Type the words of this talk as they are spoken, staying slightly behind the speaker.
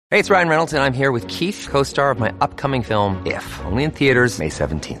Hey, it's Ryan Reynolds, and I'm here with Keith, co-star of my upcoming film, If, only in theaters May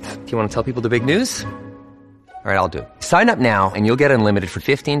 17th. Do you want to tell people the big news? All right, I'll do it. Sign up now and you'll get unlimited for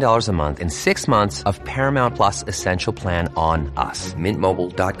 $15 a month and 6 months of Paramount Plus Essential Plan on us.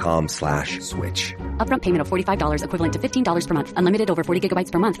 MintMobile.com/switch. Upfront payment of $45 equivalent to $15 per month. Unlimited over 40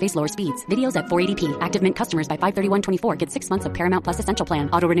 gigabytes per month. Face lower speeds. Videos at 480p. Active Mint customers by 531.24 get 6 months of Paramount Plus Essential Plan.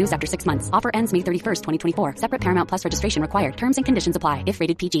 Auto renews after 6 months. Offer ends May 31st, 2024. Separate Paramount Plus registration required. Terms and conditions apply if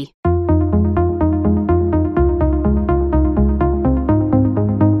rated PG.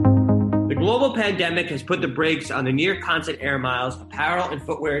 The global pandemic has put the brakes on the near constant air miles apparel and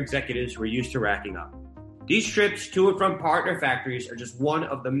footwear executives were used to racking up. These trips to and from partner factories are just one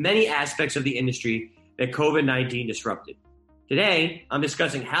of the many aspects of the industry that COVID-19 disrupted. Today, I'm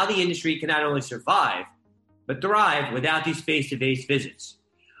discussing how the industry can not only survive, but thrive without these face-to-face visits.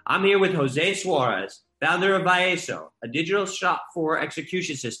 I'm here with Jose Suarez, founder of Vieso, a digital shop floor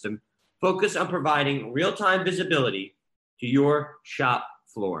execution system focused on providing real-time visibility to your shop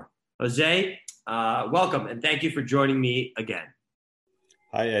floor. Jose, welcome, and thank you for joining me again.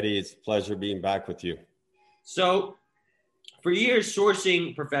 Hi, Eddie. It's a pleasure being back with you. So, for years,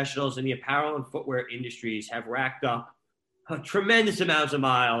 sourcing professionals in the apparel and footwear industries have racked up tremendous amounts of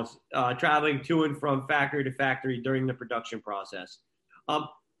miles traveling to and from factory to factory during the production process.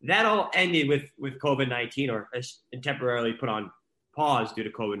 That all ended with COVID-19 or temporarily put on pause due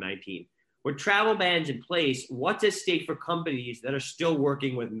to COVID-19. With travel bans in place, what's at stake for companies that are still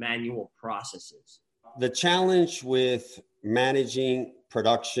working with manual processes? The challenge with managing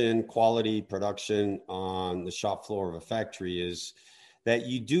production, quality production on the shop floor of a factory is that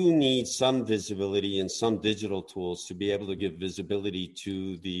you do need some visibility and some digital tools to be able to give visibility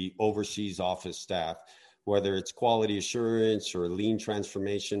to the overseas office staff, whether it's quality assurance or lean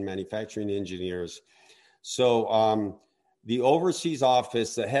transformation, manufacturing engineers. So, the overseas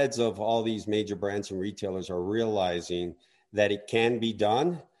office, the heads of all these major brands and retailers are realizing that it can be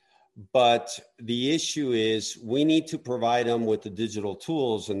done. But the issue is we need to provide them with the digital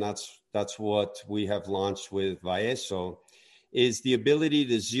tools. And that's what we have launched with Vieso, is the ability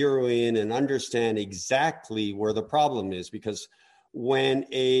to zero in and understand exactly where the problem is. Because when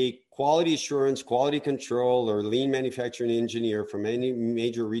a quality assurance, quality control, or lean manufacturing engineer from any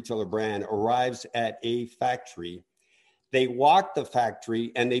major retailer brand arrives at a factory, they walk the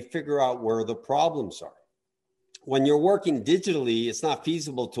factory and they figure out where the problems are. When you're working digitally, it's not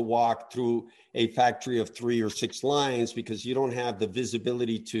feasible to walk through a factory of 3 or 6 lines because you don't have the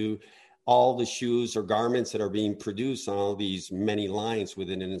visibility to all the shoes or garments that are being produced on all these many lines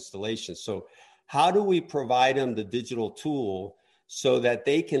within an installation. So how do we provide them the digital tool so that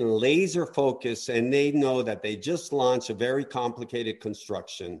they can laser focus and they know that they just launched a very complicated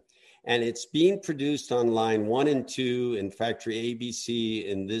construction and it's being produced on line 1 and 2 in factory ABC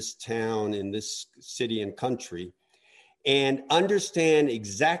in this town, in this city and country, and understand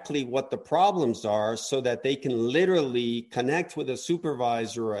exactly what the problems are so that they can literally connect with a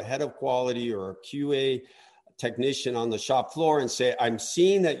supervisor or a head of quality or a QA technician on the shop floor and say, I'm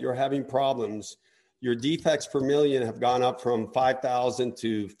seeing that you're having problems. Your defects per million have gone up from 5,000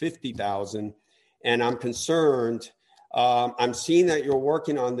 to 50,000, and I'm concerned. I'm seeing that you're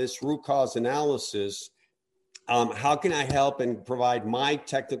working on this root cause analysis. How can I help and provide my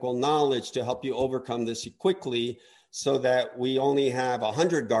technical knowledge to help you overcome this quickly so that we only have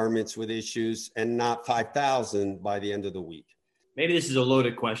 100 garments with issues and not 5,000 by the end of the week? Maybe this is a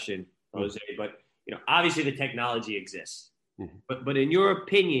loaded question, Jose, but obviously the technology exists. Mm-hmm. But in your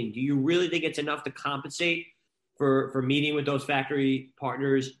opinion, do you really think it's enough to compensate for meeting with those factory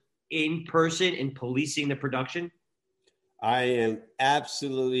partners in person and policing the production? I am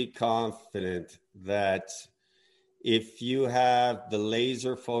absolutely confident that if you have the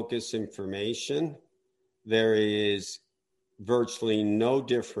laser focus information, there is virtually no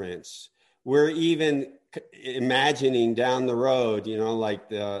difference. We're even imagining down the road, like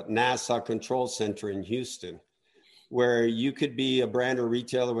the NASA Control Center in Houston, where you could be a brand or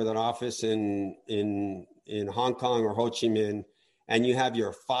retailer with an office in Hong Kong or Ho Chi Minh, and you have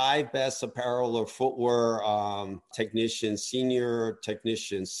your 5 best apparel or footwear technicians, senior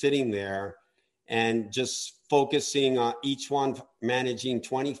technicians sitting there and just focusing on each one, managing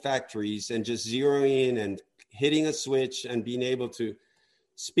 20 factories and just zeroing in and hitting a switch and being able to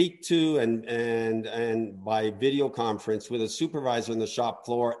speak to and by video conference with a supervisor on the shop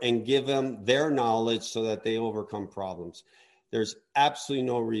floor and give them their knowledge so that they overcome problems. There's absolutely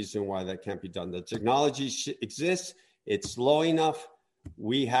no reason why that can't be done. The technology exists. It's low enough.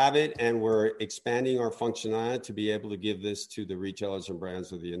 We have it, and we're expanding our functionality to be able to give this to the retailers and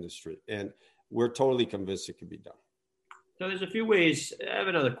brands of the industry. And we're totally convinced it can be done. So there's a few ways. I have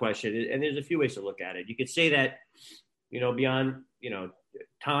another question, and there's a few ways to look at it. You could say that, beyond,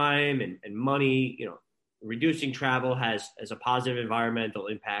 time and money, reducing travel has a positive environmental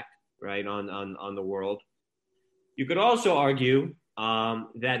impact, right, on the world. You could also argue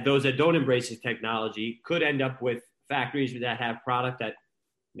that those that don't embrace this technology could end up with factories that have product that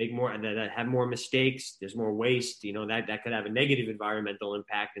make more and that have more mistakes. There's more waste. That could have a negative environmental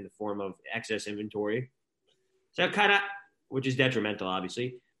impact in the form of excess inventory. So which is detrimental,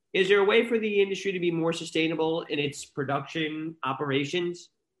 obviously. Is there a way for the industry to be more sustainable in its production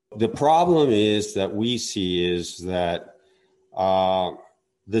operations? The problem is that we see is that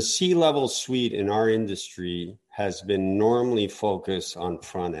the C-level suite in our industry has been normally focused on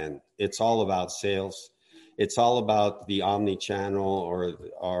front end. It's all about sales. It's all about the omni-channel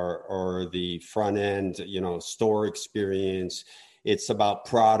or the front end, store experience. It's about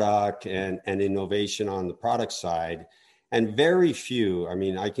product and innovation on the product side. And very few,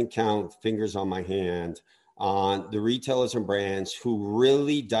 I can count fingers on my hand on the retailers and brands who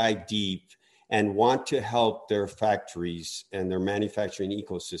really dive deep and want to help their factories and their manufacturing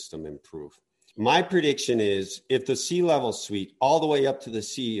ecosystem improve. My prediction is if the C-level suite, all the way up to the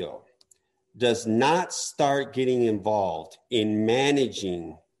CEO, does not start getting involved in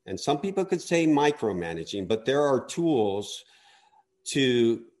managing, and some people could say micromanaging, but there are tools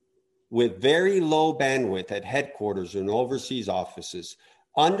with very low bandwidth at headquarters and overseas offices,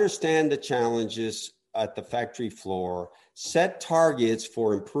 understand the challenges at the factory floor, set targets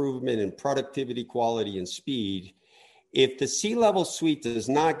for improvement in productivity, quality, and speed. If the C-level suite does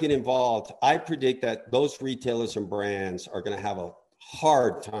not get involved, I predict that those retailers and brands are going to have a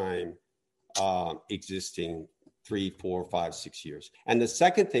hard time existing 3, 4, 5, 6 years. And the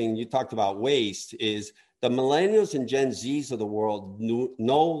second thing you talked about waste is the millennials and Gen Zs of the world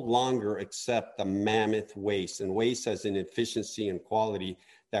no longer accept the mammoth waste and waste as an efficiency and quality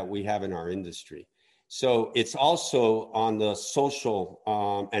that we have in our industry. So it's also on the social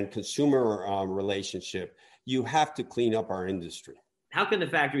and consumer relationship. You have to clean up our industry. How can the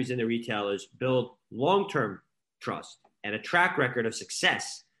factories and the retailers build long-term trust and a track record of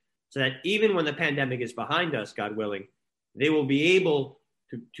success so that even when the pandemic is behind us, God willing, they will be able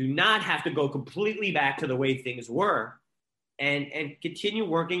to not have to go completely back to the way things were and continue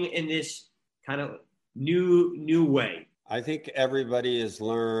working in this kind of new way? I think everybody has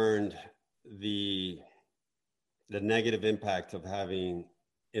learned the negative impact of having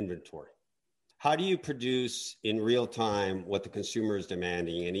inventory. How do you produce in real time what the consumer is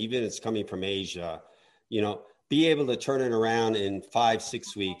demanding? And even it's coming from Asia, be able to turn it around in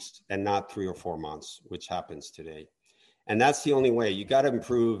 5-6 weeks and not 3 or 4 months, which happens today. And that's the only way. You got to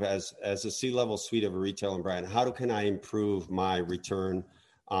improve as a C-level suite of a retail and brand. How can I improve my return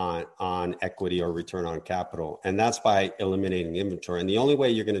on equity or return on capital? And that's by eliminating inventory. And the only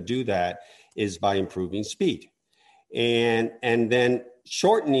way you're going to do that is by improving speed. And then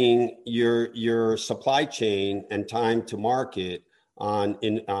shortening your supply chain and time to market on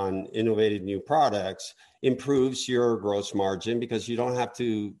innovative new products improves your gross margin because you don't have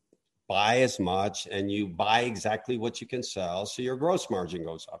to buy as much and you buy exactly what you can sell. So your gross margin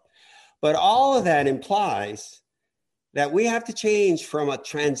goes up. But all of that implies that we have to change from a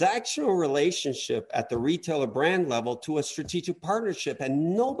transactional relationship at the retailer brand level to a strategic partnership.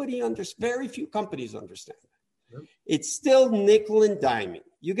 And very few companies understand that. Yep. It's still nickel and diming.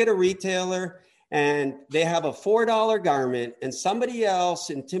 You get a retailer and they have a $4 garment and somebody else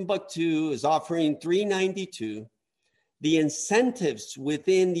in Timbuktu is offering $3.92. The incentives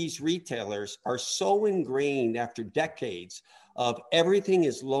within these retailers are so ingrained after decades of everything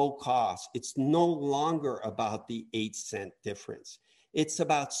is low cost. It's no longer about the 8-cent difference. It's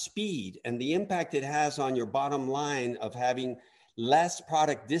about speed and the impact it has on your bottom line of having less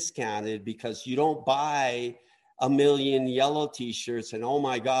product discounted because you don't buy 1 million yellow t-shirts and, oh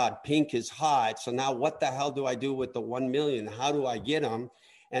my God, pink is hot. So now what the hell do I do with the 1 million? How do I get them?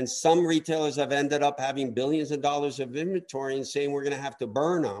 And some retailers have ended up having billions of dollars of inventory and saying we're going to have to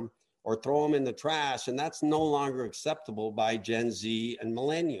burn them or throw them in the trash. And that's no longer acceptable by Gen Z and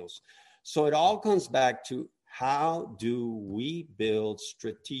millennials. So it all comes back to how do we build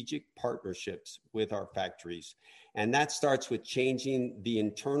strategic partnerships with our factories? And that starts with changing the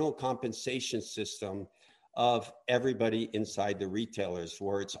internal compensation system of everybody inside the retailers,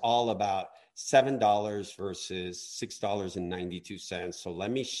 where it's all about $7 versus $6.92. So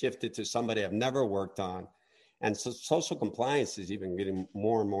let me shift it to somebody I've never worked on. And so social compliance is even getting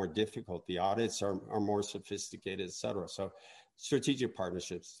more and more difficult. The audits are more sophisticated, et cetera. So strategic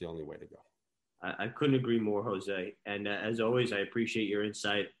partnerships is the only way to go. I couldn't agree more, Jose. And as always, I appreciate your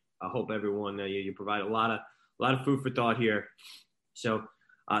insight. I hope everyone, you provide a lot a lot of food for thought here. So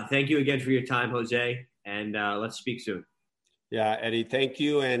thank you again for your time, Jose, and let's speak soon. Yeah, Eddie, thank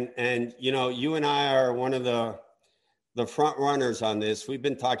you. And you know, you and I are one of the front runners on this. We've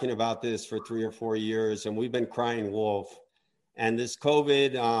been talking about this for 3 or 4 years, and we've been crying wolf. And this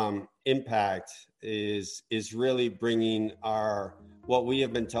COVID impact is really bringing what we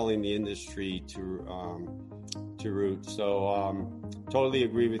have been telling the industry to root. So totally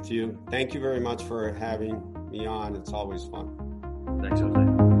agree with you. Thank you very much for having me on. It's always fun. Thanks, Jose.